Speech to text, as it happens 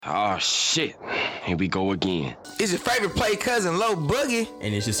Oh shit, here we go again. It's your favorite play cousin, Low Boogie.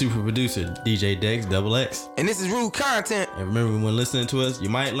 And it's your super producer, DJ Dex Double X. And this is Rude Content. And remember, when listening to us, you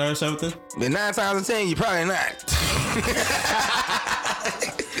might learn something. But 9 times out of 10, you probably not.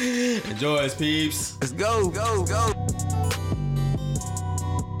 Enjoy us, peeps. Let's go.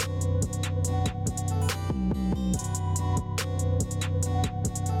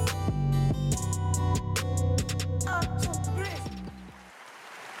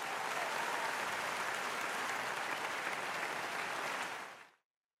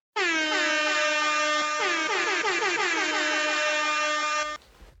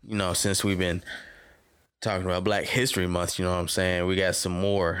 You know, since we've been talking about Black History Month, you know what I'm saying? We got some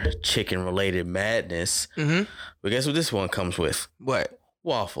more chicken-related madness. Mm-hmm. But guess what this one comes with? What?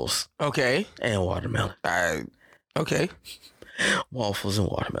 Waffles. Okay. And watermelon. Okay. Waffles and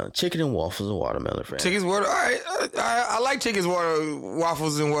watermelon. Chicken and waffles and watermelon, friend. Chicken's water. All right. I like chicken's water,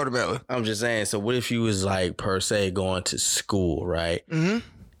 waffles and watermelon. I'm just saying, so what if you was like, per se, going to school, right? Mm-hmm.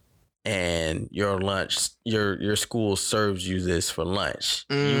 And your lunch, your school serves you this for lunch.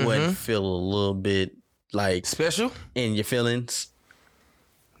 Mm-hmm. You wouldn't feel a little bit like special in your feelings?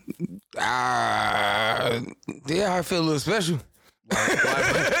 Yeah, I feel a little special.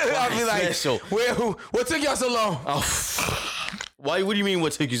 Why I'll be like, special? What took y'all so long? Oh. Why? What do you mean?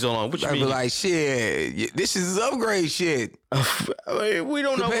 What took you so long? What you mean? I'd be like, shit, this is upgrade shit. We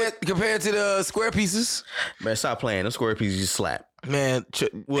don't know compared to the square pieces. Man, stop playing. The square pieces you slap. Man,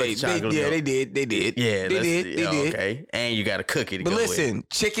 they did. Yeah, they did. Okay, and you got to cook it. But listen,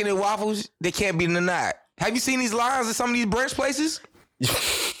 chicken and waffles, they can't be denied. Have you seen these lines at some of these brunch places?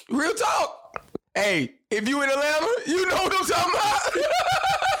 Real talk. Hey, if you in Atlanta, you know what I'm talking about.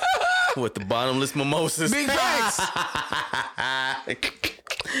 With the bottomless mimosas. Big facts.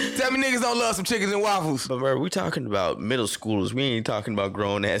 Tell me niggas don't love some chickens and waffles. But bro, we talking about middle schoolers. We ain't talking about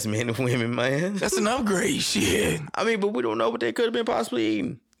grown ass men and women, man. That's an upgrade shit. I mean, but we don't know what they could have been possibly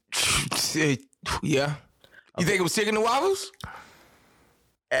eating. Yeah. You think it was chicken and waffles?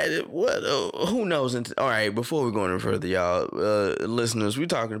 Who knows? All right, before we go any further, y'all, listeners, we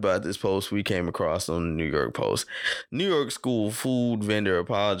talking about this post we came across on the New York Post. New York school food vendor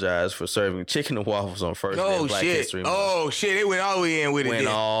apologized for serving chicken and waffles on first day of Black History Month. Oh, shit. They went all the way in with it. Went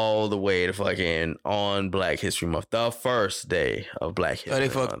all the way to fucking on Black History Month. The first day of Black History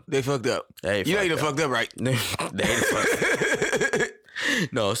Month. They fucked up. You know you done fucked up, right? They fucked up.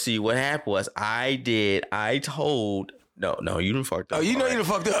 No, see, what happened was I told... No, you done fucked up. Oh, you know you done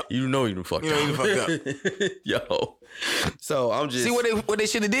fucked up. You know you done fucked up. You know you done fucked up. Yo. So I'm just... See, what they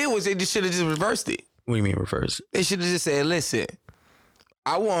should have did was they just should have just reversed it. What do you mean reverse? They should have just said, listen,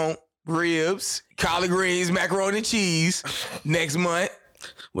 I want ribs, collard greens, macaroni and cheese next month.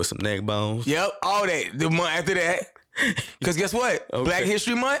 With some neck bones. Yep, all that. The month after that. Because guess what? Okay. Black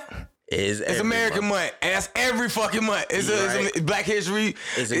History Month? It's American month. And that's every fucking month. It's Black History.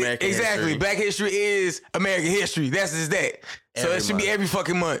 It's American exactly. history. Black history is American history. That's just that. So it should be every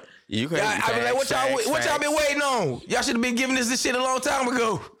fucking month. You can. I mean, like, what y'all been waiting on? Y'all should have been giving us this shit a long time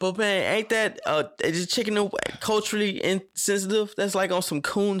ago. But man, ain't that is chicken culturally insensitive? That's like on some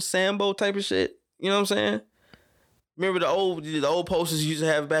Coon Sambo type of shit. You know what I'm saying? Remember the old posters you used to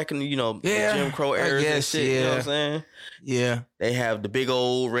have back in the, Jim Crow eras and shit, you know what I'm saying? Yeah. They have the big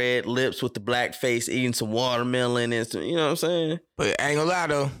old red lips with the black face eating some watermelon and some, you know what I'm saying? But I ain't gonna lie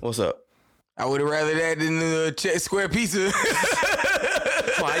though. What's up? I would have rather that than the square pizza.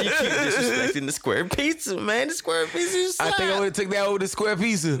 Why you keep disrespecting the square pizza, man? The square pizza is slap. I think I would have took that over the square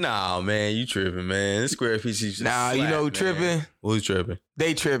pizza. Nah, man, you tripping, man. The square pizza just slap, you know who man. tripping? Who's tripping?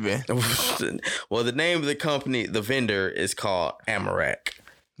 They tripping. Well, the name of the company, the vendor, is called Amarak.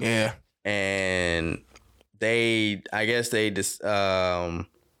 Yeah. And they just,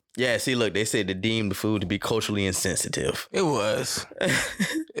 see, look, they said they deemed the food to be culturally insensitive. It was.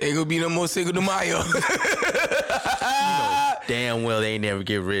 Ain't gonna be no more Cinco de Mayo. Damn well they ain't never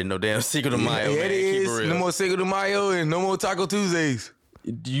get rid of no damn Cinco de Mayo, yeah, man. It is. Keep it real. No more Cinco de Mayo and no more Taco Tuesdays.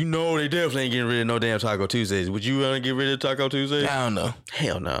 You know they definitely ain't getting rid of no damn Taco Tuesdays. Would you want to get rid of Taco Tuesdays? I don't know.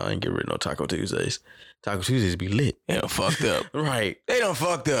 Hell no, I ain't get rid of no Taco Tuesdays. Taco Tuesdays be lit. They done fucked up. Right. They done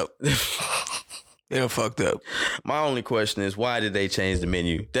fucked up. They done fucked up. My only question is, why did they change the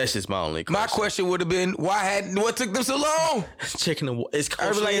menu? That's just my only question. My question would have been, what took them so long? Chicken, it's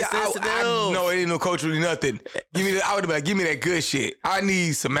culturally insensitive. No, it ain't no culturally nothing. I would have been like, give me that good shit. I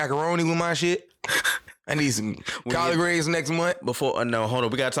need some macaroni with my shit. I need some collard greens next month. No, hold on.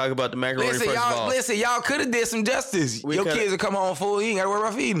 We gotta talk about the macaroni first of all. Listen, y'all could have did some justice. Your kids will come home full. You ain't gotta worry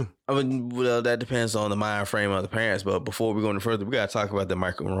about feeding them. I mean, well, that depends on the mind frame of the parents. But before we go any further, we gotta talk about the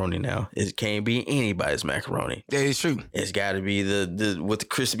macaroni now. It can't be anybody's macaroni. That is true. It's got to be the with the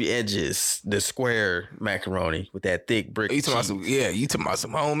crispy edges, the square macaroni with that thick brick. You talking about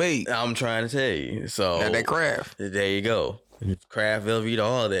some homemade. I'm trying to tell you. So not that Kraft. There you go. Kraft, Velveeta,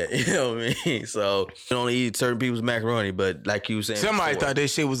 all that. You know what I mean? So you don't eat certain people's macaroni, but like you were saying, somebody thought that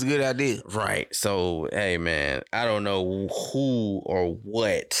shit was a good idea. Right. So hey man, I don't know who or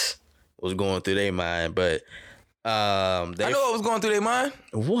what was going through their mind, but I know what was going through their mind.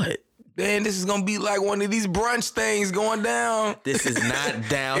 What? Man, this is gonna be like one of these brunch things going down. This is not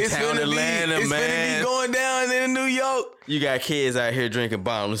downtown Atlanta, it's man. It's gonna be going down in New York. You got kids out here drinking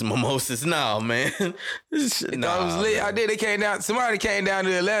bottomless mimosas. No, man. Thought it was lit idea. They came down. Somebody came down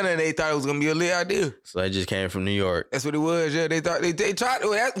to Atlanta and they thought it was gonna be a lit idea. So they just came from New York. That's what it was. Yeah, they thought they tried.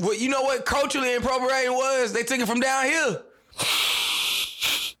 You know what culturally appropriating was? They took it from down here.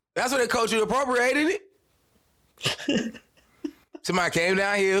 That's what they culturally appropriated it. Somebody came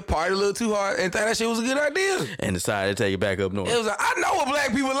down here, partied a little too hard, and thought that shit was a good idea. And decided to take it back up north. It was like, I know what black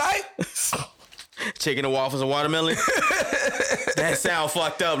people like. Chicken and waffles and watermelon. That sound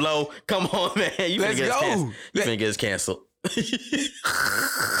fucked up, Lo. Come on, man. Let's go. You finna get us canceled.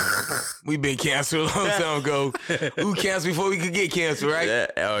 We been canceled a long time ago. We canceled before we could get canceled, right?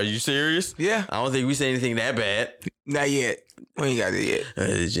 Are you serious? Yeah. I don't think we said anything that bad. Not yet. We ain't got it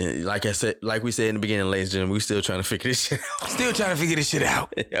yet. Like I said, like we said in the beginning, ladies and gentlemen, we still trying to figure this shit out. Still trying to figure this shit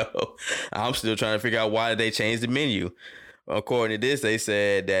out. Yo, I'm still trying to figure out why they changed the menu. According to this, they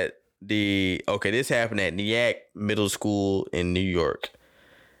said that this happened at Nyack Middle School in New York.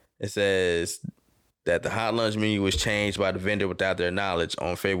 It says that the hot lunch menu was changed by the vendor without their knowledge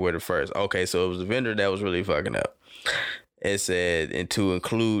on February the 1st. Okay, so it was the vendor that was really fucking up. It said, and to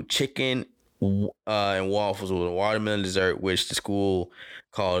include chicken and waffles with a watermelon dessert, which the school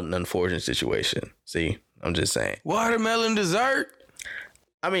called an unfortunate situation. See, I'm just saying. Watermelon dessert?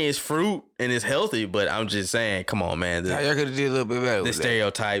 I mean, it's fruit and it's healthy, but I'm just saying, come on, man. Y'all could have did a little bit better. The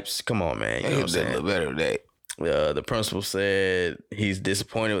stereotypes, come on, man. You know what I'm saying? A little better with that. The principal said he's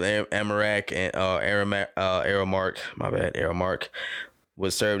disappointed with Amarak and Aramark. My bad, Aramark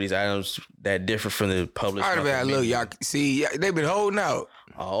would serve these items that differ from the published. All right, man. Look, y'all see, they've been holding out.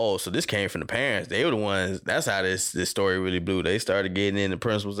 Oh, so this came from the parents. They were the ones. That's how this story really blew. They started getting in the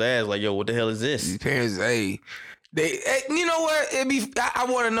principal's ass like, yo, what the hell is this? These parents, you know what? I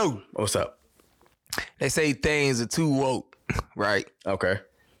want to know. What's up? They say things are too woke, right? Okay.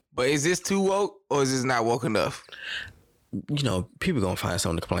 But is this too woke or is this not woke enough? You know, people gonna find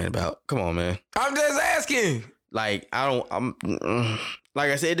something to complain about. Come on, man. I'm just asking. Like, like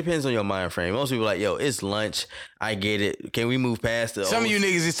I said, it depends on your mind frame. Most people are like, yo, it's lunch. I get it. Can we move past the Some of you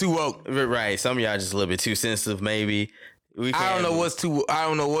niggas is too woke. Right. Some of y'all just a little bit too sensitive, maybe. I don't know what's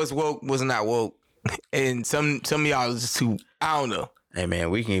woke, what's not woke. And some of y'all is just too, I don't know. Hey, man,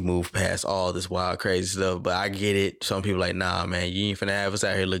 we can move past all this wild, crazy stuff, but I get it. Some people like, nah, man, you ain't finna have us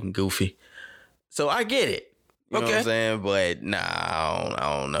out here looking goofy. So I get it. You know what I'm saying? But nah,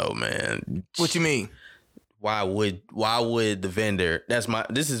 I don't know, man. What you mean? Why would the vendor?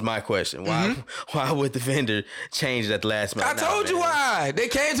 This is my question. Why would the vendor change that last minute? I told you why. They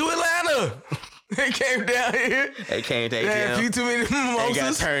came to Atlanta. They came down here. They came to ATL. They had a few too many mimosas. They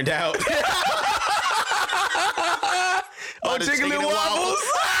got turned out. Oh, chicken and waffles.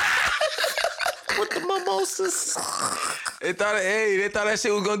 With the mimosas. They thought that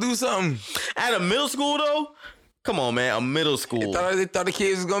shit was gonna do something. At a middle school though? Come on, man. A middle school. They thought the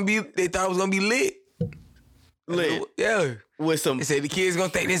kids was gonna be. They thought it was gonna be lit. Lit. Yeah. With some. They said the kids gonna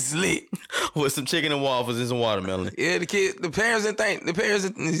think this is lit. With some chicken and waffles and some watermelon. Yeah, the parents didn't think. They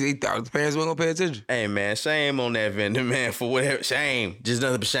thought the parents weren't gonna pay attention. Hey man, shame on that vendor, man, for whatever. Shame. Just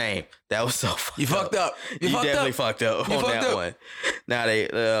nothing but shame. That was so fucked You fucked up. You definitely fucked up on that one.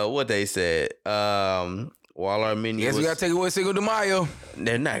 Now what they said. While our menu we gotta take away Cinco de Mayo.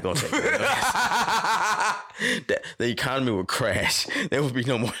 They're not gonna take it away. The economy would crash. There would be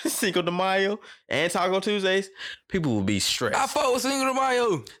no more Cinco de Mayo and Taco Tuesdays. People would be stressed. I fought with Cinco de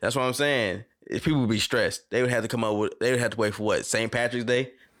Mayo. That's what I'm saying. If people would be stressed, they would have to come up with. They would have to wait for what? St. Patrick's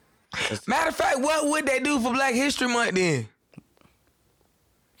Day. Matter of fact, what would they do for Black History Month then?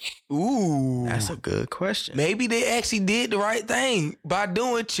 Ooh, that's a good question. Maybe they actually did the right thing by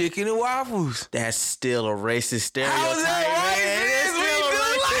doing chicken and waffles. That's still a racist stereotype. How is that racist? We do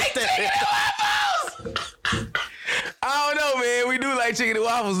like chicken and waffles. I don't know, man. We do like chicken and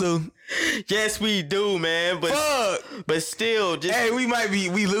waffles, though. Yes, we do, man. But fuck. But still, just Hey, we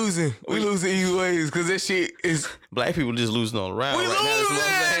losing. We losing either ways because this shit is. black people just losing all around. We right now. That's what I'm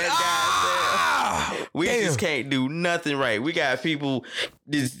losing. saying, Ah! We Damn. just can't do nothing right. We got people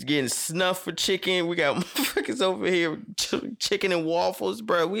just getting snuffed for chicken. We got motherfuckers over here chicken and waffles,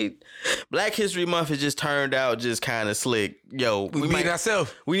 bro. Black History Month has just turned out just kind of slick. Yo, We beating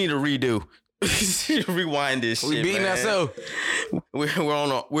ourselves. We need to redo. Rewind this shit. We beating man. ourselves.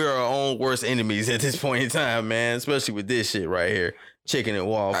 We're our own worst enemies at this point in time, man. Especially with this shit right here, chicken and I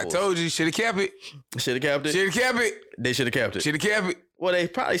waffles. told you, should have kept it. Should have kept it. Should have kept it. They should have kept it. Should have kept it. Well, they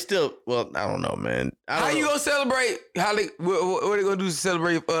probably still. Well, I don't know, man. How you gonna celebrate? What they gonna do to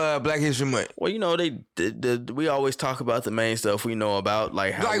celebrate Black History Month? Well, you know, we always talk about the main stuff we know about,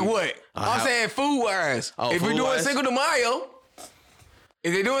 like how. Like what? I'm how- saying food wise. Oh, If we're doing food-wise? Cinco de Mayo,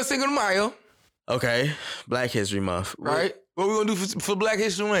 if they're doing Cinco de Mayo, Okay, Black History Month, right? What we gonna do for Black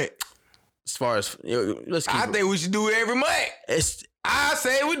History Month? As far as let's keep I think we should do it every month. I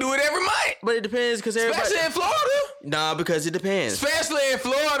say we do it every month. but it depends because everybody. Especially in Florida. Nah, because it depends. Especially in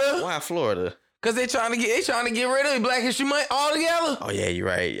Florida. Why Florida? Cause they trying to get rid of Black History Month altogether. Oh yeah, you're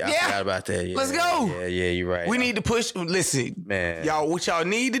right. I forgot about that. Yeah, Let's go. Yeah, you're right. We need to push. Listen, Man. y'all. What y'all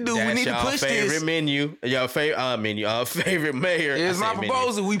need to do? That's we need to y'all push favorite this. menu. Y'all favorite menu. Favorite mayor. Here's my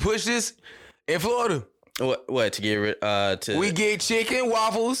proposal. We push this in Florida. What to get rid? To We get chicken,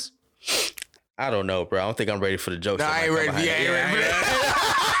 waffles. I don't know, bro. I don't think I'm ready for the jokes. Nah, I ain't ready. I ain't ready for that.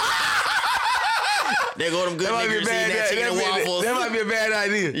 There go them good That might be a niggas bad. eating that chicken and waffles. That might be a bad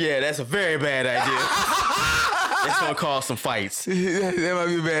idea. Yeah, that's a very bad idea. It's gonna cause some fights. That might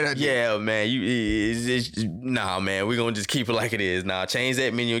be a bad idea. Yeah, man. Nah, man. We're gonna just keep it like it is. Nah, change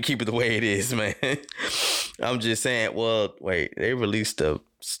that menu and keep it the way it is, man. I'm just saying. Well, wait. They released a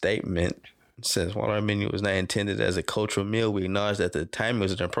statement. Since while our menu was not intended as a cultural meal, we acknowledge that the timing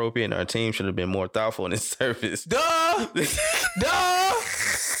was inappropriate and our team should have been more thoughtful in its service. Duh.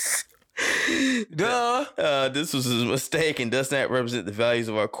 This was a mistake and does not represent the values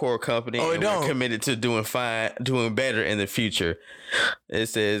of our core company. Oh, it and don't. We're committed to doing better in the future. It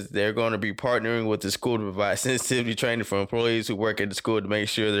says they're going to be partnering with the school to provide sensitivity training for employees who work at the school to make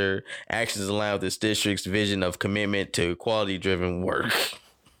sure their actions align with this district's vision of commitment to quality-driven work.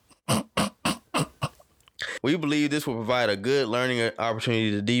 We believe this will provide a good learning opportunity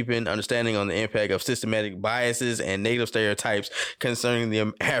to deepen understanding on the impact of systematic biases and negative stereotypes concerning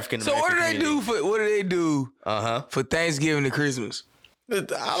the African American So what do they community. do What do they do for Thanksgiving and Christmas? I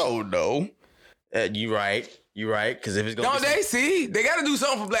don't know. You right. Because if it's gonna Don't they see? They got to do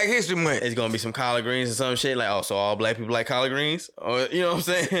something for Black History Month. it's gonna be some collard greens and some shit like, oh, so all black people like collard greens, or you know what I'm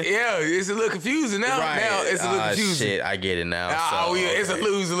saying? Yeah, it's a little confusing now. Right. Now it's a little confusing. Shit, I get it now. Oh, yeah, it's a okay.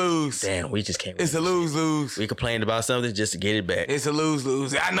 lose-lose. Damn, we just can't. It's a lose-lose. We complained about something just to get it back. It's a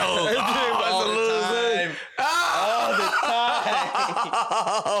lose-lose. I know. All Oh, the it's a lose-lose. all the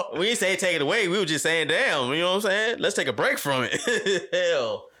time. We didn't say take it away. We were just saying, damn, you know what I'm saying? Let's take a break from it.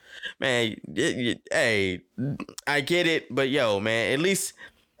 Hell. Man, hey, I get it, but yo, man, at least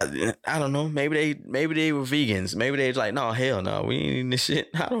I don't know. Maybe they were vegans. Maybe they was like, no, hell no, we ain't eating this shit.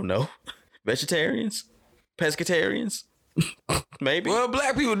 I don't know. Vegetarians, pescatarians, maybe. Well,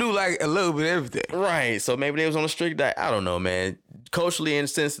 black people do like a little bit of everything. Right. So maybe they was on a strict diet. I don't know, man. Culturally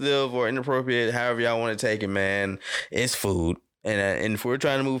insensitive or inappropriate, however y'all want to take it, man. It's food. And if we're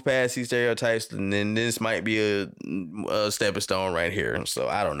trying to move past these stereotypes, then this might be a stepping stone right here. So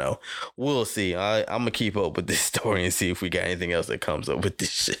I don't know. We'll see. I'm going to keep up with this story and see if we got anything else that comes up with this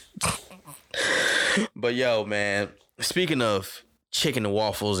shit. But yo, man, speaking of chicken and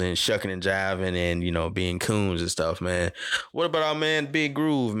waffles and shucking and jiving and, you know, being coons and stuff, man. What about our man Big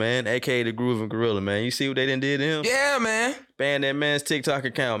Groove, man, aka the Groove and Gorilla, man? You see what they done did to him? Yeah, man. Ban that man's TikTok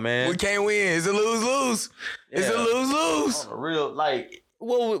account, man. We can't win. It's a lose-lose. It's a Yeah. lose-lose. On a real, like,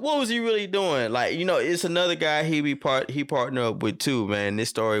 what was he really doing? Like, you know, it's another guy he partnered up with too, man. This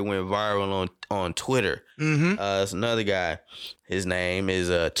story went viral on Twitter. Mm-hmm. It's another guy. His name is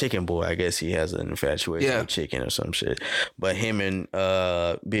Chicken Boy. I guess he has an infatuation with chicken or some shit. But him and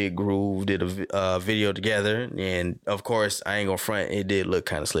Big Groove did a video together, and of course, I ain't gonna front. It did look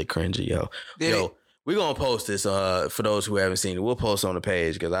kind of slick, cringy, yo. We're gonna post this for those who haven't seen it. We'll post it on the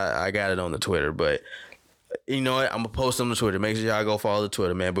page because I got it on the Twitter, but. You know what? I'm gonna post on the Twitter. Make sure y'all go follow the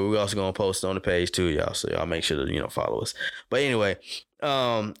Twitter, man. But we're also gonna post it on the page too, y'all. So y'all make sure to, you know, follow us. But anyway,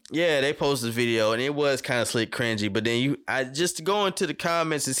 yeah, they posted the video and it was kind of slick, cringy. But then I just go into the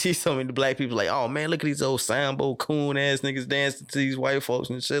comments and see so many black people like, oh man, look at these old Sambo coon ass niggas dancing to these white folks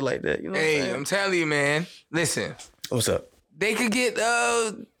and shit like that. You know? Hey, what I'm saying? I'm telling you, man. Listen, What's up? they could get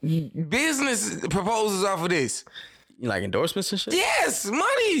business proposals off of this. You like endorsements and shit? Yes,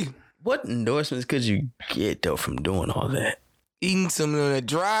 money. What endorsements could you get though from doing all that? Eating some of the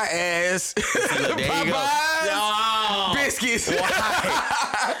dry ass Popeyes biscuits.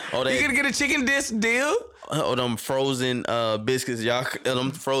 Oh, You gonna get a chicken disc deal? Oh, them frozen biscuits, y'all.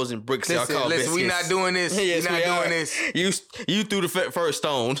 Them frozen bricks, y'all call biscuits. We not doing this. Yes, we not doing this. You threw the first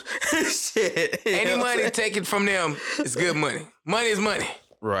stone. Shit. Any money taken from them is good money. Money is money.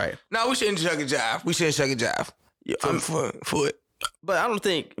 Right. No, we shouldn't chuck a jive. We shouldn't chuck a jive. Yeah, For it. But I don't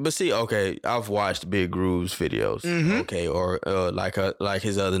think. But see, okay, I've watched Big Groove's videos. Mm-hmm. Okay, or like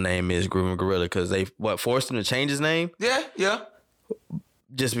his other name is Groove and Gorilla because they forced him to change his name. Yeah.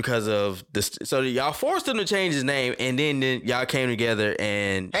 Just because of this, so y'all forced him to change his name, and then y'all came together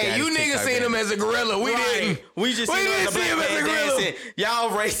and. Hey, you niggas seen him as a gorilla. We didn't. We just seen him as a black man dancing. Y'all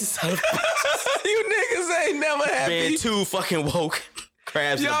racist. You niggas ain't never happy. Being too fucking woke.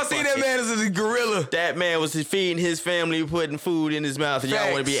 Crabs. Y'all see that man as a gorilla. That man was feeding his family, putting food in his mouth, and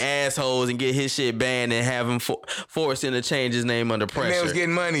y'all want to be assholes and get his shit banned and have him forced him to change his name under pressure. Man was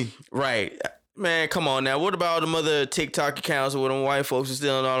getting money. Right. Man, come on now. What about them other TikTok accounts where them white folks are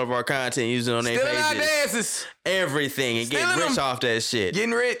stealing all of our content using on their pages? Stealing our dances. Everything and getting rich off that shit.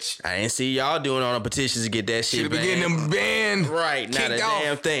 Getting rich. I didn't see y'all doing all the petitions to get that shit Should be banned. getting them banned. Right. Not a off.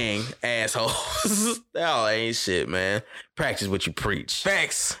 damn thing, assholes. That all ain't shit, man. Practice what you preach.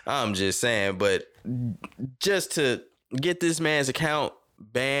 Facts. I'm just saying, but just to get this man's account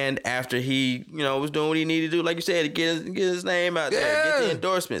banned after he, was doing what he needed to do, like you said, to get his name out there, get the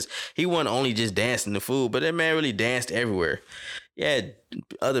endorsements. He wasn't only just dancing the food, but that man really danced everywhere. Yeah,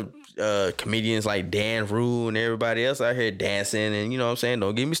 other comedians like Dan Rue and everybody else out here dancing, and what I'm saying,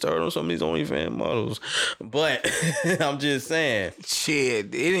 don't get me started on some of these OnlyFans models. But I'm just saying,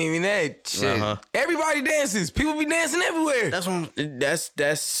 shit, it ain't even that shit. Everybody dances. People be dancing everywhere.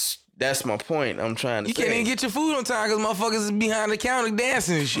 That's my point. I'm trying to You say. can't even get your food on time because motherfuckers is behind the counter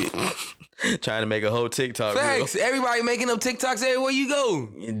dancing and shit. Trying to make a whole TikTok Facts. reel. Everybody making up TikToks everywhere you go.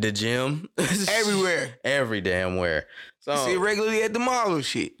 The gym. Everywhere. Every damn where. So, see it regularly at the mall and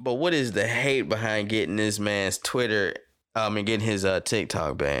shit. But what is the hate behind getting this man's Twitter, and getting his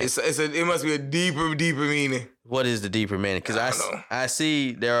TikTok banned? It must be a deeper meaning. What is the deeper meaning? Because I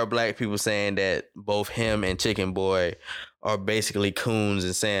see there are black people saying that both him and Chicken Boy are basically coons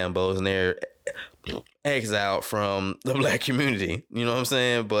and Sambos, and they're exiled from the black community. You know what I'm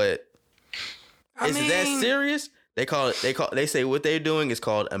saying? But is it that serious? They say what they're doing is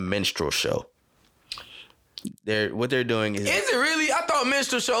called a minstrel show. What they're doing is it really? I thought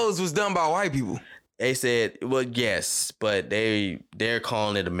minstrel shows was done by white people. They said, well, yes, but they're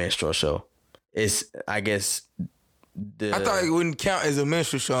calling it a minstrel show. It's, I guess, I thought it wouldn't count as a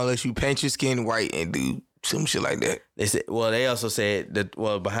minstrel show unless you paint your skin white and do some shit like that. They said, well, they also said that,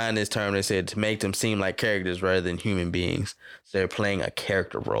 behind this term, they said to make them seem like characters rather than human beings. So they're playing a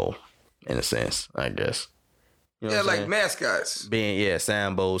character role, in a sense, I guess. You know like mascots. Being,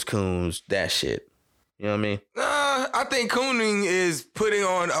 Sambos, coons, that shit. You know what I mean? I think cooning is putting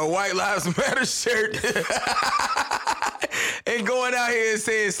on a White Lives Matter shirt and going out here and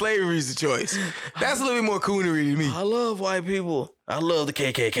saying slavery is the choice. That's a little bit more coonery to me. I love white people. I love the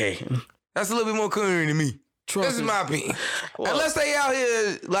KKK. That's a little bit more coonery to me. This is my opinion. Well, unless they out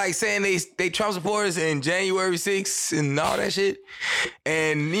here like saying they Trump supporters in January 6th and all that shit,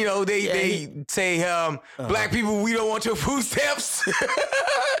 and they say black people, we don't want your food stamps.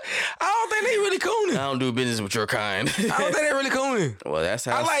 I don't think they really cooning. I don't do business with your kind. I don't think they really cooning. Well, that's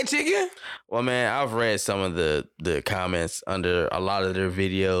how I like chicken. Well, man, I've read some of the comments under a lot of their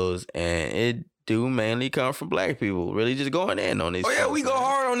videos, and it do mainly come from black people really just going in on these. Oh yeah, we go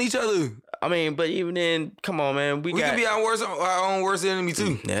hard on each other. I mean, but even then, come on, man. We can be our own worst enemy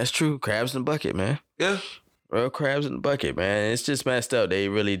too. That's true. Crabs in the bucket, man. Yeah. Real crabs in the bucket, man. It's just messed up. They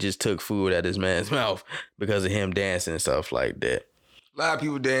really just took food out of this man's mouth because of him dancing and stuff like that. A lot of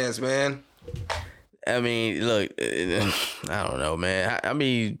people dance, man. I mean, look, I don't know, man. I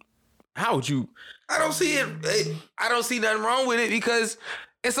mean, how would you? I don't see it. I don't see nothing wrong with it because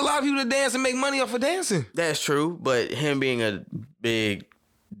it's a lot of people that dance and make money off of dancing. That's true, but him being a big,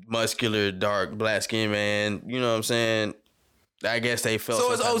 muscular, dark, black skinned man, you know what I'm saying? I guess they felt.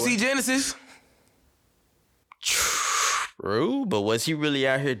 So it's OC Genesis. True, but was he really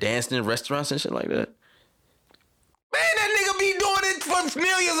out here dancing in restaurants and shit like that? Man, that nigga be doing it for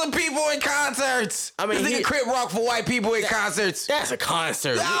millions of people in concerts. I mean, this nigga crip rock for white people in concerts. That's a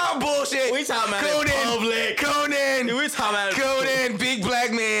concert. Oh, bullshit. We talking about public. Conan. We talking about Conan, big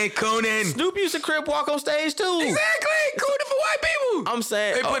black man, Conan. Snoop used to crip walk on stage too. Exactly. Conan for white people. I'm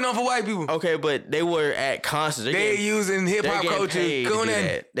saying they putting on for white people. Okay, but they were at concerts. They're using hip hop culture.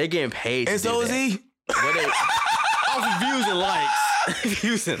 Conan. They're getting paid. And so is he. Off of views and likes.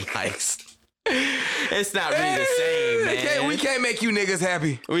 Views and likes. It's not really the same, man. We can't make you niggas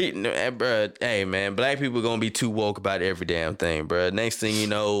happy. Bruh, hey, man, black people gonna be too woke about every damn thing, bruh. Next thing you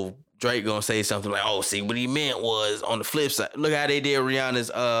know, Drake gonna say something like, "Oh, see, what he meant was on the flip side. Look how they did Rihanna's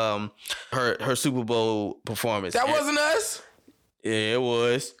her Super Bowl performance. That wasn't us. Yeah, it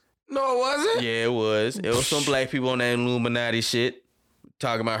was. No, it wasn't. Yeah, it was. It was some black people on that Illuminati shit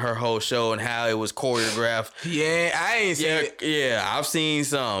talking about her whole show and how it was choreographed. Yeah, I ain't seen it. Yeah, I've seen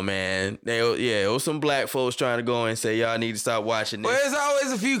some, man. It was some black folks trying to go and say y'all need to stop watching this. Well, there's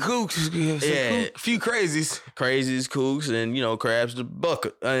always a few kooks, few crazies, kooks, and crabs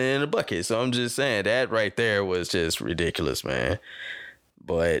in the bucket. So I'm just saying that right there was just ridiculous, man.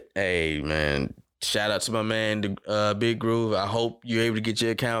 But hey, man. Shout out to my man, Big Groove. I hope you're able to get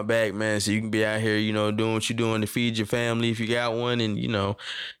your account back, man, so you can be out here, doing what you're doing to feed your family if you got one, and,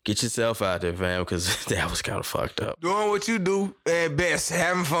 get yourself out there, fam, because that was kind of fucked up. Doing what you do at best,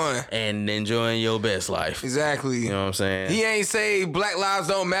 having fun. And enjoying your best life. Exactly. You know what I'm saying? He ain't say black lives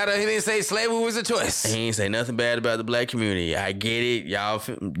don't matter. He didn't say slavery was a choice. He ain't say nothing bad about the black community. I get it. Y'all,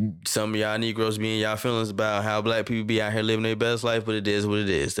 some of y'all Negroes be in y'all feelings about how black people be out here living their best life, but it is what it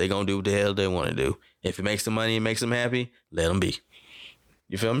is. They gonna do what the hell they want to do. If it makes them money and makes them happy, let them be.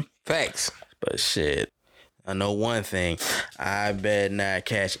 You feel me? Facts. But shit, I know one thing. I bet not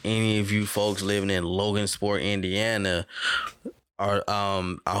catch any of you folks living in Logansport, Indiana. Or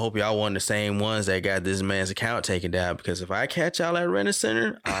I hope y'all one of the same ones that got this man's account taken down. Because if I catch y'all at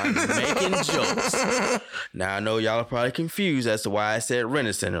Rent-A-Center, I'm making jokes. Now I know y'all are probably confused as to why I said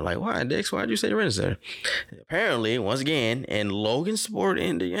Rent-A-Center. Like, why, Dix? Why'd you say Rent-A-Center? Apparently, once again, in Logansport,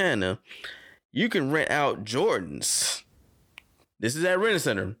 Indiana, you can rent out Jordans. This is at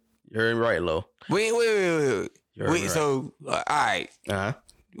Rent-A-Center. You heard me right, Lo. Wait. Right. So, all right. Uh-huh.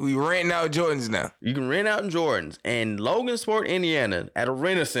 We renting out Jordans now. You can rent out Jordans in Logansport, Indiana at a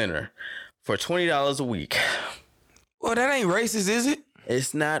Rent-A-Center for $20 a week. Well, that ain't racist, is it?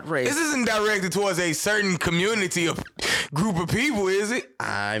 It's not racist. This isn't directed towards a certain community of group of people, is it?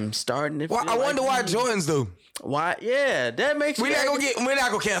 I'm starting to feel I wonder why Jordans, though. Why? Yeah, that makes We're not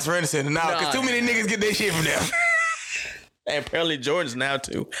gonna cancel Rent-A-Center now, because too many niggas get their shit from them. And apparently Jordans now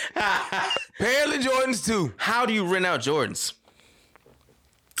too. Apparently Jordans too. How do you rent out Jordans?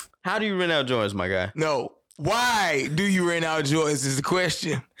 How do you rent out Jordans, my guy? No. Why do you rent out Jordans is the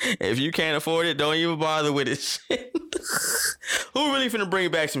question. If you can't afford it, don't even bother with it. Who really finna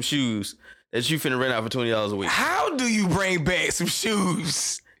bring back some shoes that you finna rent out for $20 a week? How do you bring back some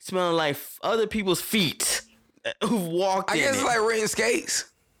shoes? Smelling like other people's feet who've walked in. I guess it's like renting skates.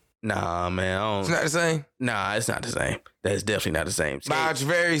 Nah, man. It's not the same? Nah, it's not the same. That's definitely not the same. Mileage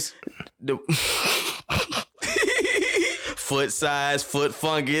varies. Foot size, foot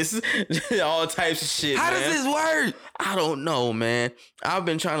fungus, all types of shit. How does this work? I don't know, man. I've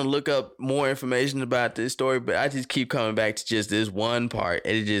been trying to look up more information about this story, but I just keep coming back to just this one part,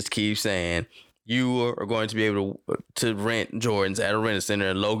 and it just keeps saying you are going to be able to rent Jordans at a Rent-A-Center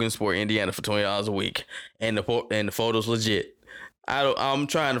in Logansport, Indiana for $20 a week, and the photos legit. I'm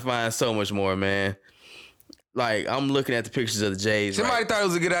trying to find so much more, man. Like, I'm looking at the pictures of the J's. Somebody thought it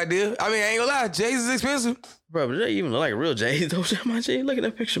was a good idea. I mean, I ain't gonna lie, J's is expensive. Bro, but they even look like a real J's, though. My J, look at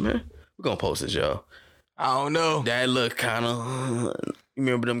that picture, man. We're gonna post this, y'all. I don't know. That look kind of... You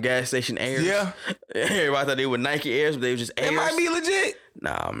remember them gas station Airs? Yeah. Everybody thought they were Nike Airs, but they were just Airs. It might be legit.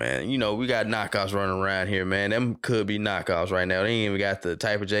 Nah, man. We got knockoffs running around here, man. Them could be knockoffs right now. They ain't even got the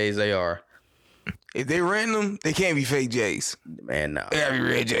type of J's they are. If they rent them, they can't be fake J's. Man, nah. They gotta be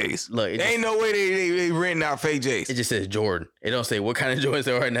real J's. Look, ain't no way they renting out fake J's. It just says Jordan. It don't say what kind of Jordans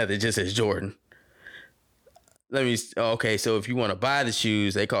they are right now. It just says Jordan. Okay, so if you want to buy the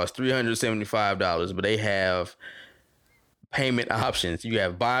shoes, they cost $375, but they have payment options. You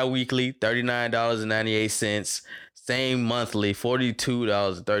have bi-weekly, $39.98, same monthly,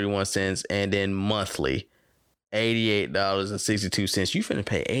 $42.31, and then monthly, $88.62. You finna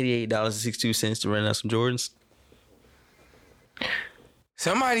pay $88.62 to rent out some Jordans?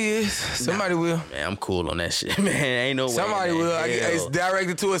 Somebody is. Somebody will. Man, I'm cool on that shit, man. Ain't no way. Somebody will. It's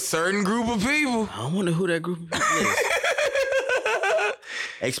directed to a certain group of people. I wonder who that group of people is.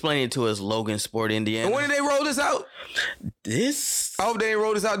 Explain it to us, Logansport, Indiana. And when did they roll this out? I hope they didn't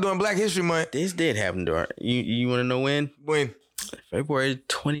roll this out during Black History Month. This did happen during. You want to know when? When? February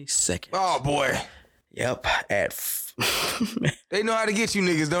 22nd. Oh, boy. Yep. They know how to get you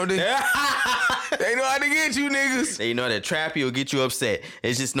niggas, don't they? They know how to get you niggas. They know that trappy will get you upset.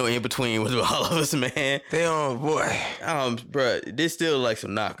 It's just no in between with all of us, man. Boy. Bruh, this still like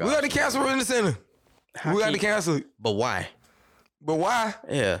some knockoff. We got to cancel Rent-A-Center. We got to cancel it. But why? But why?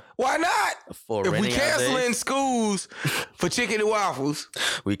 Yeah. Why not? For if we renting out canceling days. schools for chicken and waffles,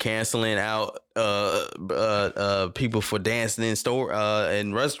 We canceling out people for dancing in store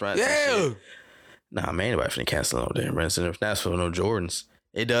in restaurants. And yeah. shit. Nah, man, anybody finna cancel no damn rent center. That's for no Jordans.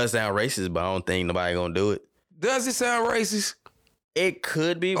 It does sound racist, but I don't think nobody gonna do it. Does it sound racist? It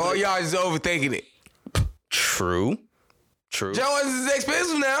could be. Or But y'all just overthinking it? true. Jordans is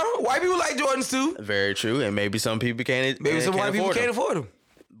expensive now. White people like Jordans too. Very true. And maybe some people can't. Maybe some white people can't afford afford them.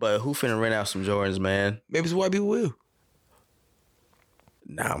 But who finna rent out some Jordans, man? Maybe some white people will.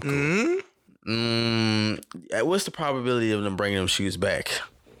 Nah, I'm cool. What's the probability of them bringing them shoes back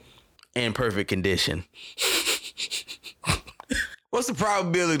in perfect condition? What's the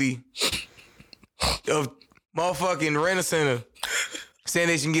probability of motherfucking Rent-A-Center saying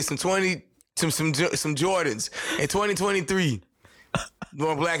they can get some Jordans in 2023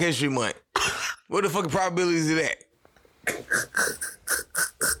 during Black History Month? What the fucking probabilities of that?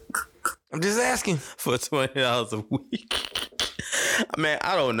 I'm just asking. For $20 a week. Man,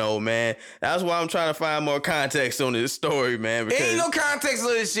 I don't know, man. That's why I'm trying to find more context on this story, man. Because There ain't no context on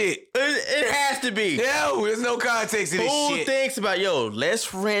this shit. it has to be. No, there's no context in this Who shit. thinks about,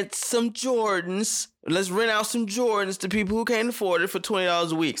 let's rent some Jordans. Let's rent out some Jordans to people who can't afford it for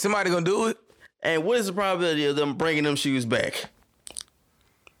 $20 a week. Somebody gonna do it? And what is the probability of them bringing them shoes back?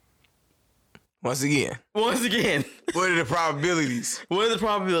 Once again, Once again, what are the probabilities? what are the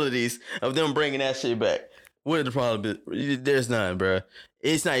probabilities of them bringing that shit back? What are the probabilities? There's none, bro.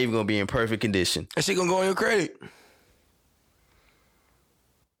 It's not even going to be in perfect condition. That shit gonna go on your credit.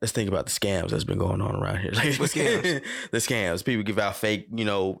 Let's think about the scams that's been going on around here. Like, What scams? The scams. People give out fake,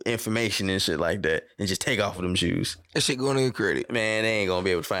 information and shit like that and just take off with them shoes. That shit going on your credit. Man, they ain't going to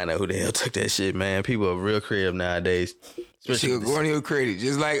be able to find out who the hell took that shit, man. People are real creative nowadays. That shit gonna go on your credit.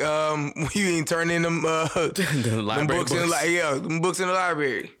 Just like you ain't turning them them books in them books in the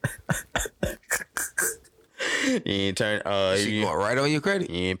library. You ain't turn. Shit going right on your credit.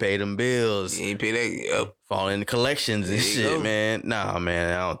 You ain't pay them bills. You ain't pay that. Fall into collections and There you shit, go. man. Nah,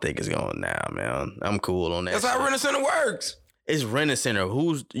 man, I don't think it's going now, man. I'm cool on that. That's shit. how Rent-A-Center works. It's Rent-A-Center.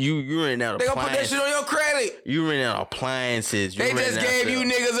 Who's you renting out They gonna put that appliances? shit on your credit. You renting out appliances. You They just renting out gave you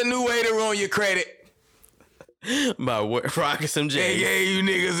stuff. niggas a new way to ruin your credit. by rocking some They J's, gave you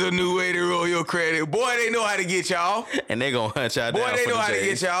niggas a new way to roll your credit. Boy, they know how to get y'all. and they gonna hunt y'all Boy, down. they for know the how to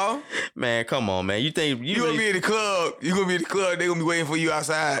J's. get y'all. Man, come on, man. You think You gonna be in the club. You gonna be in the club. They gonna be waiting for you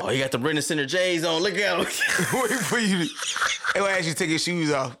outside. Oh, you got the Rent-A-Center J's on. Look at them. Waiting for you. They gonna ask you to take your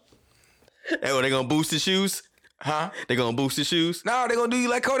shoes off. Hey, what, they gonna boost the shoes? Huh? They gonna boost the shoes? No, they gonna do you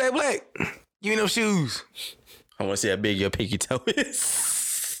like Kodak Black. Give me them shoes. I want to see how big your pinky toe is.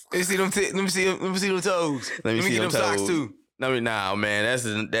 Let me see them. Let me see them toes. Let me see get them socks toes. too. Nah, man.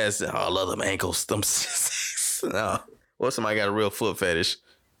 That's I love them ankles. Them. No. What, somebody got a real foot fetish?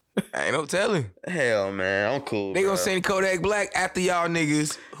 I ain't no telling. Hell, man. I'm cool. They gonna bro. send Kodak Black after y'all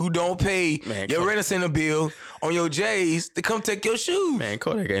niggas who don't pay Man, your Kodak- Rent-A-Center bill on your J's to come take your shoes. Man,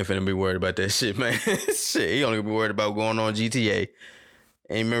 Kodak ain't finna be worried about that shit, man. Shit, he only gonna be worried about going on GTA.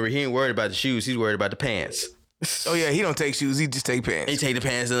 And remember, he ain't worried about the shoes. He's worried about the pants. Oh yeah, he don't take shoes. He just take pants. He take the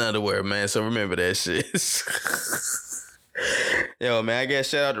pants and underwear, man. So remember that shit. Yo, man, I guess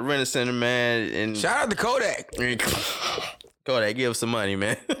shout out to Rent-A-Center, man. And Shout out to Kodak. Kodak, give us some money,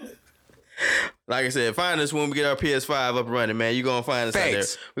 man. Like I said, find us when we get our PS5 up and running, man. You gonna find us out there.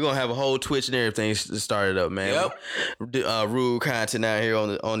 Thanks. We're gonna have a whole Twitch and everything started up, man. Yep. Rude content out here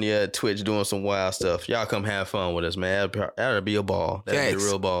on the Twitch doing some wild stuff. Y'all come have fun with us, man. That'll be a ball. That'll be Thanks. a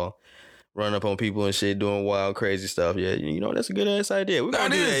real ball. Run up on people and shit, doing wild, crazy stuff. Yeah, that's a good ass idea. We're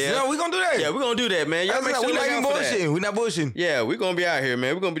gonna do that, yeah. No, we gonna do that. Yeah, we're gonna do that, man. Y'all make sure we you not look even out for that. bullshitting. We not bullshitting. Yeah, we're gonna be out here,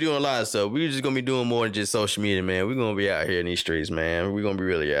 man. We're gonna be doing a lot of stuff. We're just gonna be doing more than just social media, man. We're gonna be out here in these streets, man. We're gonna be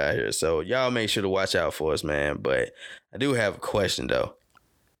really out here. So y'all make sure to watch out for us, man. But I do have a question though.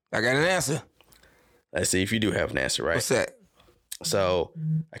 I got an answer. Let's see if you do have an answer, right? What's that? So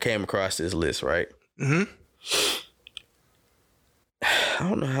I came across this list, right? Mm-hmm. I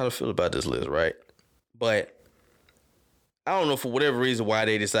don't know how to feel about this list, right? But I don't know for whatever reason why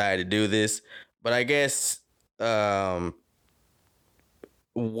they decided to do this, but I guess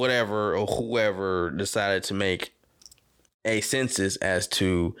whatever or whoever decided to make a census as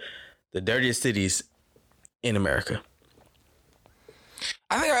to the dirtiest cities in America.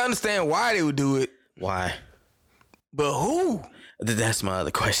 I think I understand why they would do it, Why? but who? That's my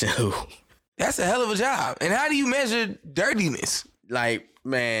other question. Who? That's a hell of a job. And how do you measure dirtiness? Like,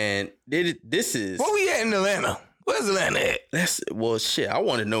 man, this is... Where we at in Atlanta? Where's Atlanta at? Well, shit, I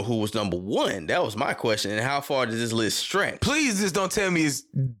want to know who was number one. That was my question. And how far does this list stretch? Please just don't tell me it's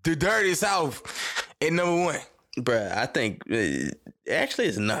the dirtiest South at number one. Bruh, I think actually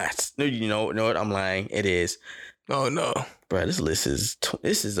it's not. You know what? I'm lying. It is. Oh no, bruh.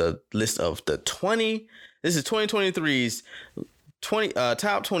 This is a list of the 20. This is 2023's 20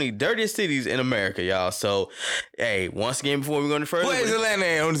 top 20 dirtiest cities in America, y'all. So, hey, once again, before we go any further, where's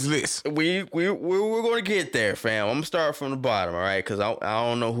Atlanta on this list? We're going to get there, fam. I'm gonna start from the bottom, all right? Because I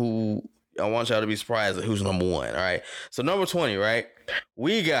don't know who. I want y'all to be surprised at who's number one, all right? So number 20, right?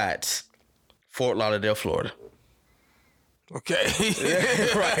 We got Fort Lauderdale, Florida. Okay.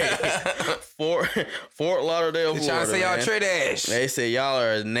 Right. Fort Lauderdale, Florida. Trying to say y'all trash. They say y'all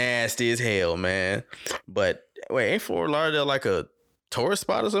are nasty as hell, man. But wait, ain't Fort Lauderdale like a tourist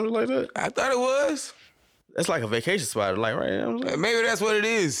spot or something like that? I thought it was. That's like a vacation spot, like right. Maybe that's what it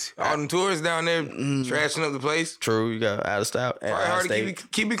is. All them tourists down there trashing up the place. True, you got out of style. Probably hard to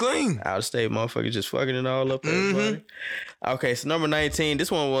keep it clean. Out of state motherfuckers just fucking it all up. Everybody. Okay, so number 19. This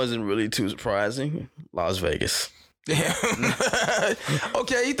one wasn't really too surprising. Las Vegas. Damn.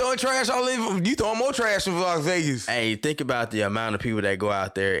 Okay, you throwing trash all in. You throwing more trash in Las Vegas. Hey, think about the amount of people that go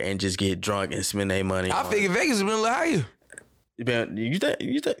out there and just get drunk and spend their money. I figured Vegas would been a little higher.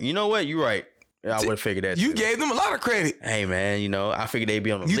 You know what? You're right. I would have figured that. You too. Gave them a lot of credit. Hey man, I figured they'd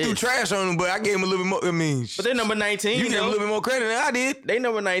be on the list. You threw trash on them, but I gave them a little bit more. I mean, but they're number 19. You gave them a little bit more credit than I did. They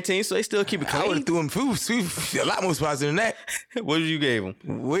number 19, so they still keep it clean. I would have threw them food a lot more spots than that. What did you give them?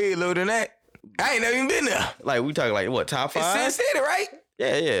 Way lower than that. I ain't never even been there. Like we talking like what, top 5? It's Sin City, right?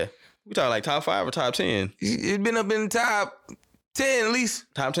 Yeah. We talking like top 5 or top 10? It's been up in the top 10 at least.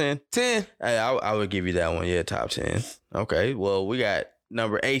 Top 10? 10. Hey, I would give you that one. Yeah, top 10. Okay. Well, we got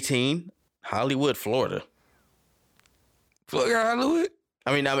number 18, Hollywood, Florida. Florida, Hollywood?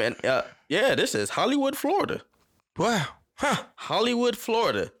 I mean, yeah, this is Hollywood, Florida. Wow. Huh. Hollywood,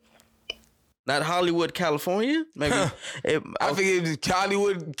 Florida. Not Hollywood, California. Maybe. I figured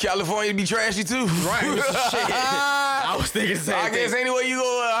Hollywood, California be trashy too. Right. Shit. I was thinking the same thing. I guess anywhere you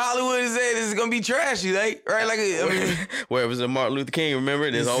go, Hollywood is at, it's gonna be trashy, like right? Like where it was a Martin Luther King. Remember,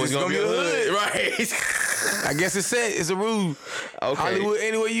 there's always gonna be a hood, right? I guess it's set. It's a rule. Okay. Hollywood,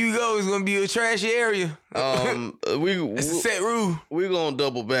 anywhere you go, it's gonna be a trashy area. It's a set rule. We're gonna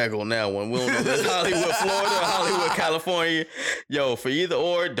double back on that one. We don't know if it's Hollywood, Florida, or Hollywood, California. Yo, for either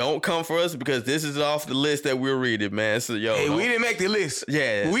or, don't come for us because this is off the list that we're reading, man. So hey, we didn't make the list.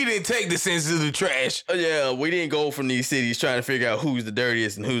 Yeah, we didn't take the sense of the trash. Yeah, we didn't go from these cities trying to figure out who's the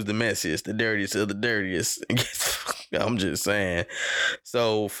dirtiest and who's the messiest, the dirtiest of the dirtiest. I'm just saying.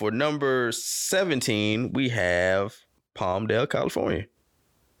 So for number 17, we have Palmdale, California.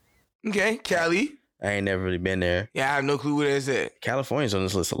 Okay, Cali. I ain't never really been there. Yeah, I have no clue where that's at. California's on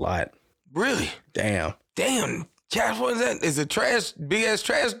this list a lot. Really? Damn. California is a big ass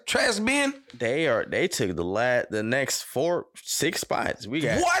trash bin. They took the next 6 spots. We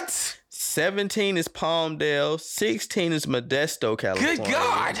got what? 17 is Palmdale, 16 is Modesto, California. Good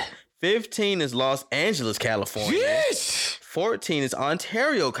God. 15 is Los Angeles, California. Yes. 14 is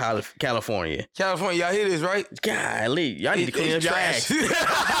Ontario, California. California, y'all hear this, right? Golly, y'all need to clean up your act.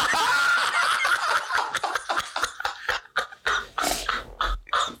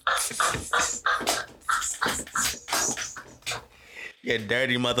 You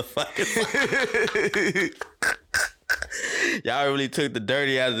dirty motherfucker. Y'all really took the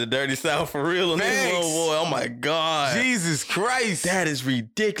dirty out of the dirty South for real on this one, boy. Oh my God. Jesus Christ. That is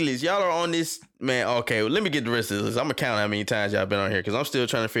ridiculous. Y'all are on this, man. Okay, well, let me get the rest of this. I'm gonna count how many times y'all been on here because I'm still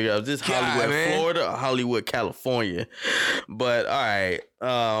trying to figure out is this Hollywood, Florida or Hollywood, California. But all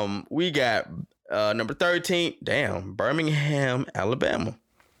right. We got number 13. Damn, Birmingham, Alabama.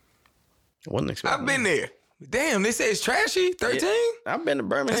 Wasn't expecting. I've been there. Damn, they say it's trashy. 13? Yeah, I've been to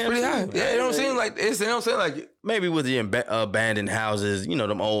Birmingham. That's pretty high. Yeah, it don't seem like it. It don't seem like it. Maybe with the abandoned houses,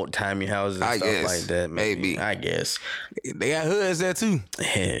 them old timey houses and stuff like that. Maybe. I guess. They got hoods there too.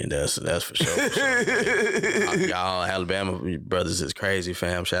 Yeah, that's for sure. Y'all Alabama brothers is crazy,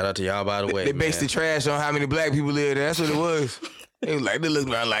 fam. Shout out to y'all, by the way. They based the trash on how many black people live there. That's what it was. They look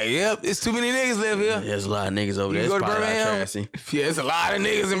around like, yep, it's too many niggas live here. There's a lot of niggas over there. You go to Birmingham? Yeah, it's a lot of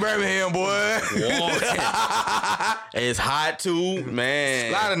niggas in Birmingham, boy. It's hot too, man.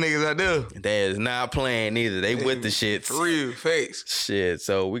 A lot of niggas out there. They is not playing either. They with the shit. For real, face. Shit.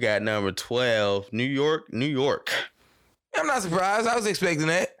 So we got number 12, New York. I'm not surprised. I was expecting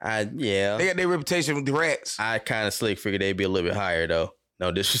that. Yeah. They got their reputation with the rats. I kind of slick figured they'd be a little bit higher though.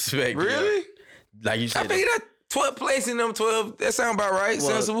 No disrespect. Really? Like you said. I figured that 12 places in them 12. That sound about right. Well,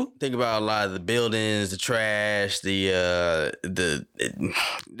 sensible. Think about a lot of the buildings, the trash, they got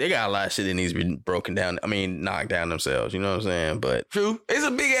a lot of shit that needs to be broken down. I mean, knocked down themselves. You know what I'm saying? But True. It's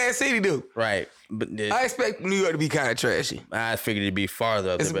a big ass city, dude. right. But I expect New York to be kind of trashy. I figured it'd be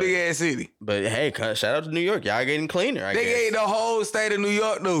farther up. It's a big ass city. But hey, shout out to New York. Y'all getting cleaner. I They guess. gave the whole state of New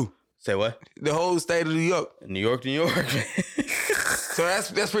York, though. Say what? The whole state of New York. New York. So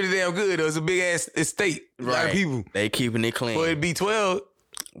that's pretty damn good, though. It's a big ass estate. A lot of people. They keeping it clean. For it be 12.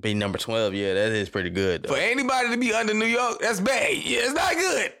 Be number 12. Yeah, that is pretty good. Though. For anybody to be under New York, that's bad. Yeah, it's not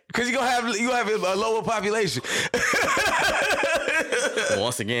good. Because you're gonna have a lower population.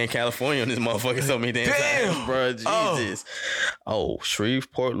 Once again, California on this motherfucker so many damn times, bro. Jesus. Oh,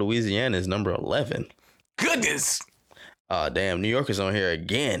 Shreveport, Louisiana is number 11. Goodness. Oh, damn. New York is on here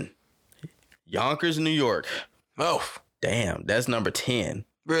again. Yonkers, New York. Oh. Damn, that's number 10.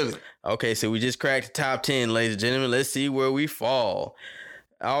 Really? Okay, so we just cracked the top 10, ladies and gentlemen. Let's see where we fall.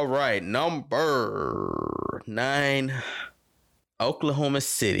 All right, number 9, Oklahoma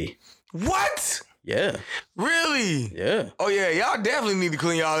City. What? Yeah. Really? Yeah. Oh, yeah. Y'all definitely need to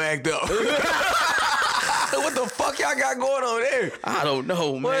clean y'all act up. What the fuck y'all got going on there? I don't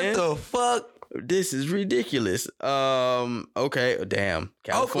know, man. What the fuck? This is ridiculous. Okay, damn.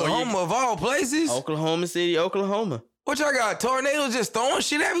 California. Oklahoma of all places? Oklahoma City, Oklahoma. What y'all got? Tornadoes just throwing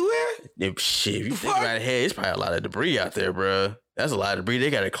shit everywhere? Shit, if you think about it, hey, it's probably a lot of debris out there, bro. That's a lot of debris.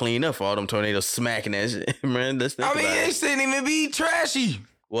 They got to clean up for all them tornadoes smacking that shit, man. Let's think about it shouldn't even be trashy.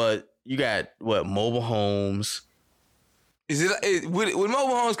 Well, you got, mobile homes. Is it would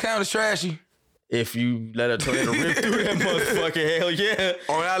mobile homes count as trashy? If you let a tornado rip through that motherfucker, hell yeah.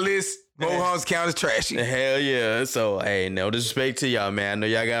 On our list, mobile homes count as trashy. Hell yeah. So, hey, no disrespect to y'all, man. I know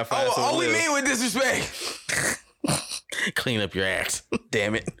y'all got to find something. Oh, we mean with disrespect. Clean up your acts.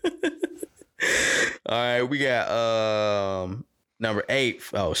 Damn it. All right, we got number 8.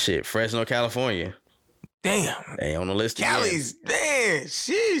 Oh, shit. Fresno, California. Damn. They on the list Cali's, again. damn,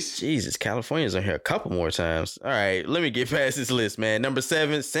 sheesh. Jesus, California's on here a couple more times. All right, let me get past this list, man. Number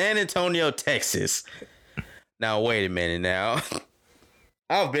 7, San Antonio, Texas. Now, wait a minute now.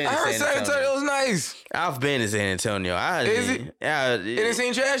 I've been to San Antonio was nice. I've been to San Antonio. Is it? Yeah. It didn't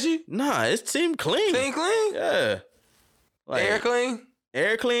seem trashy? Nah, it seemed clean. Seemed clean? Yeah. Like, air clean?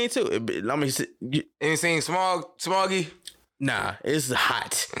 Air clean, too. Let me see. It didn't seem smoggy? Nah, it's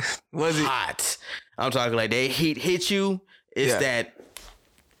hot. Was it? Hot. I'm talking like that heat hit you. It's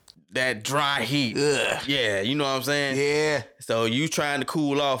that dry heat. Ugh. Yeah, you know what I'm saying? Yeah. So you trying to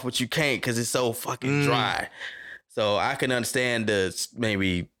cool off, but you can't because it's so fucking dry. So I can understand the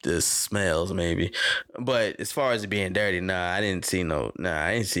smells maybe. But as far as it being dirty, I didn't see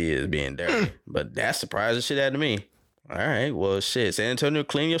it as being dirty. But that surprised the shit out of me. All right, well, shit. San Antonio,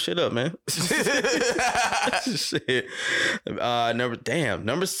 clean your shit up, man. Shit.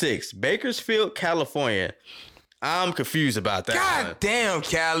 Number 6, Bakersfield, California. I'm confused about that. God damn,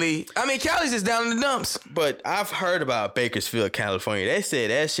 Cali. I mean, Cali's just down in the dumps. But I've heard about Bakersfield, California. They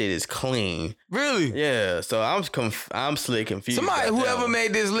said that shit is clean. Really? Yeah. So I'm slick confused. Whoever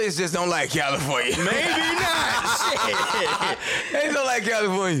made this list just don't like California. Maybe not. Shit. They don't like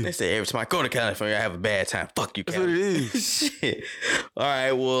California. They say every time I go to California, I have a bad time. Fuck you, California. That's what it is. Shit. All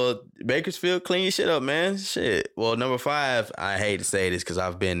right. Well, Bakersfield, clean your shit up, man. Shit. Well, number 5, I hate to say this because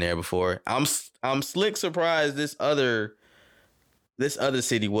I've been there before. I'm slick surprised this other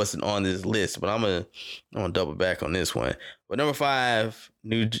city wasn't on this list, but I'm gonna double back on this one. But number 5,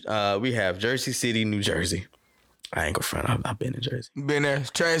 we have Jersey City, New Jersey. I ain't gonna front. I've been in Jersey. Been there.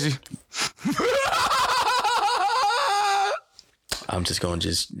 It's trashy. I'm just gonna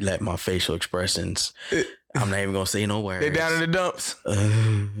let my facial expressions. I'm not even gonna say no words. They're down in the dumps.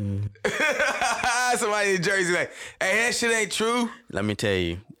 Somebody in Jersey like, hey, that shit ain't true. Let me tell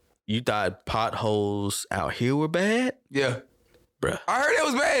you. You thought potholes out here were bad? Yeah. Bruh. I heard it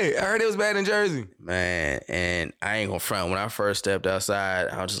was bad. I heard it was bad in Jersey. Man, and I ain't gonna front. When I first stepped outside,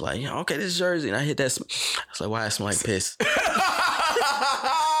 I was just like, okay, this is Jersey. And I hit that. I was like, why it smell like piss?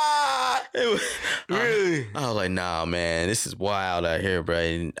 Really? I was like, nah, man, this is wild out here, bro.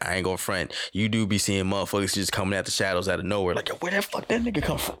 And I ain't gonna front. You do be seeing motherfuckers just coming out the shadows out of nowhere. Like, yo, where the fuck that nigga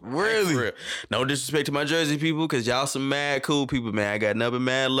come from? Really? No disrespect to my Jersey people, because y'all some mad cool people, man. I got nothing but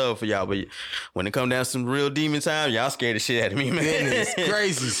mad love for y'all. But when it come down to some real demon time, y'all scared the shit out of me, man. It's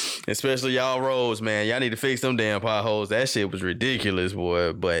crazy. Especially y'all roads, man. Y'all need to fix them damn potholes. That shit was ridiculous,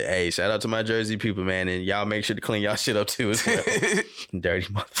 boy. But hey, shout out to my Jersey people, man. And y'all make sure to clean y'all shit up too as well. Dirty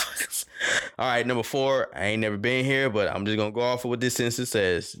motherfuckers. All right, number 4. I ain't never been here, but I'm just gonna go off of what this sentence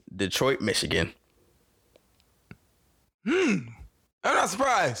says. Detroit, Michigan. I'm not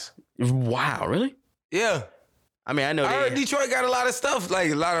surprised. Wow, really? Yeah. I mean, I know. I heard Detroit got a lot of stuff,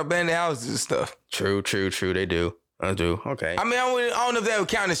 like a lot of abandoned houses and stuff. True. They do. I do. Okay. I mean, I don't know if that would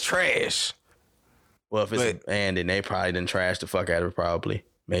count as trash. Well, if it's abandoned, they probably didn't trash the fuck out of it. Probably.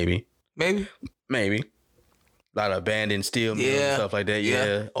 Maybe. A lot of abandoned steel mills and stuff like that.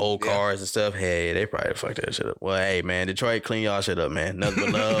 Yeah. Old cars and stuff. Hey, they probably fucked that shit up. Well, hey, man, Detroit, clean y'all shit up, man.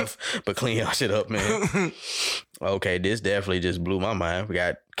 Nothing but love, but clean y'all shit up, man. Okay, this definitely just blew my mind. We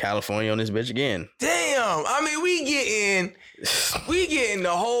got California on this bitch again. Damn. I mean, we getting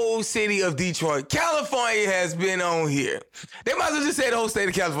the whole city of Detroit. California has been on here. They might as well just say the whole state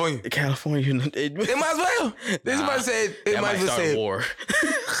of California. California. They might as well. They might say it might as well say war.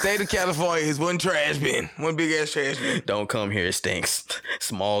 State of California is one trash bin. One big ass trash bin. Don't come here, it stinks.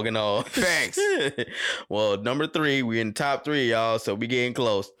 Smog and all. Thanks. Well, number 3, we in the top 3, y'all, so we getting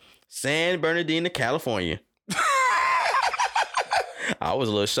close. San Bernardino, California. I was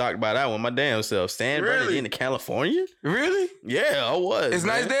a little shocked by that one, my damn self. San Bernardino, California? Really? Yeah, I was. It's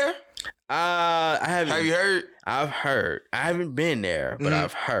nice there? I haven't. Have you heard? I've heard. I haven't been there, but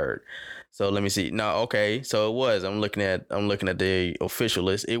I've heard. So let me see. No, okay. So it was. I'm looking at the official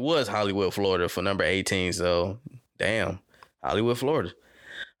list. It was Hollywood, Florida for number 18. So damn. Hollywood, Florida.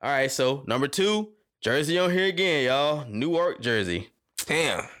 All right, so number 2, Jersey on here again, y'all. Newark, Jersey.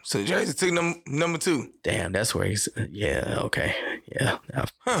 Damn. So Jersey took number 2. Damn, that's where he's. Yeah, okay. Yeah,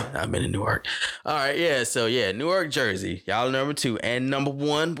 I've been in Newark. All right, yeah. So yeah, Newark, Jersey. Y'all are number 2 and number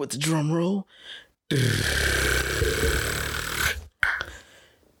 1 with the drum roll.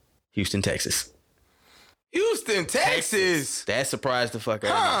 Houston, Texas. Houston, Texas. That surprised the fuck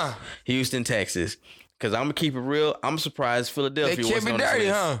out of me. Houston, Texas. Because I'm gonna keep it real. I'm surprised Philadelphia wasn't on this list. They keep it dirty,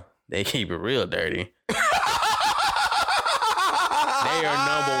 huh? They keep it real dirty. They are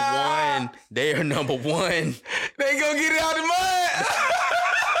number 1. They are number 1. They gonna get it out the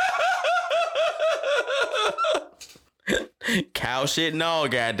mud. Cow shit and all,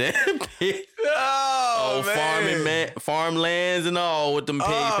 goddamn. Oh, man. Farmlands and all with them pig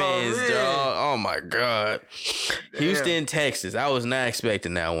pens, man. dog. Oh my God. Damn. Houston, Texas. I was not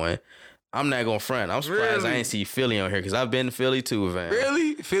expecting that one. I'm not gonna front. I'm surprised I ain't see Philly on here because I've been to Philly too, man.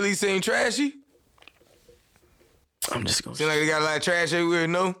 Really? Philly seem trashy? I'm just gonna seem like they got a lot of trash everywhere,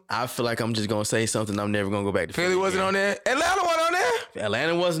 no? I feel like I'm just gonna say something. I'm never gonna go back to Philly. Philly wasn't on there? Atlanta wasn't on there?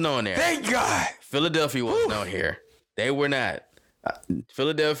 Atlanta wasn't on there. Thank God. Philadelphia wasn't on here. They were not.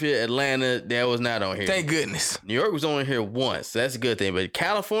 Philadelphia, Atlanta, that was not on here. Thank goodness. New York was on here once. So that's a good thing. But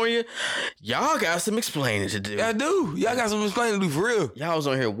California, y'all got some explaining to do. Y'all do. Y'all got some explaining to do for real. Y'all was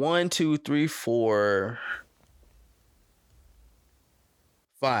on here 1, 2, 3, 4,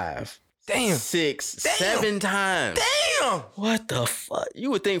 5. Damn. 6, 7 times. Damn. What the fuck?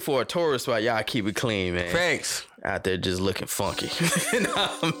 You would think for a tourist spot, y'all keep it clean, man. Thanks. Out there just looking funky.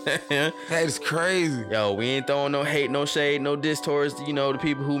 Nah, man. That is crazy. Yo, we ain't throwing no hate, no shade, no diss towards, the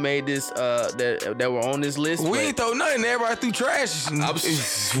people who made this, that were on this list. We ain't throw nothing. Everybody threw trash.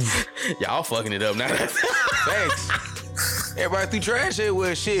 Y'all fucking it up now. Thanks. Everybody threw trash here.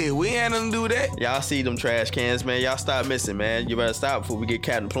 Well, shit, we ain't nothing to do with that. Y'all see them trash cans, man. Y'all stop missing, man. You better stop before we get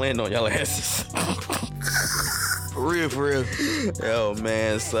Captain Planet on y'all asses. For real. Yo,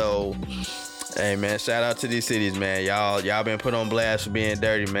 man, so... Hey man, shout out to these cities, man. Y'all been put on blast for being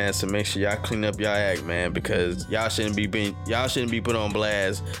dirty, man. So make sure y'all clean up y'all act, man, because y'all shouldn't be put on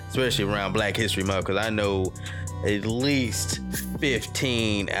blast, especially around Black History Month. Because I know at least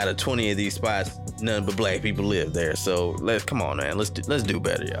 15 out of 20 of these spots, none but black people live there. So come on, man. Let's do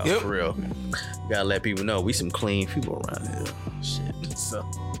better, y'all. Yep. For real. You gotta let people know we some clean people around here. Shit. So.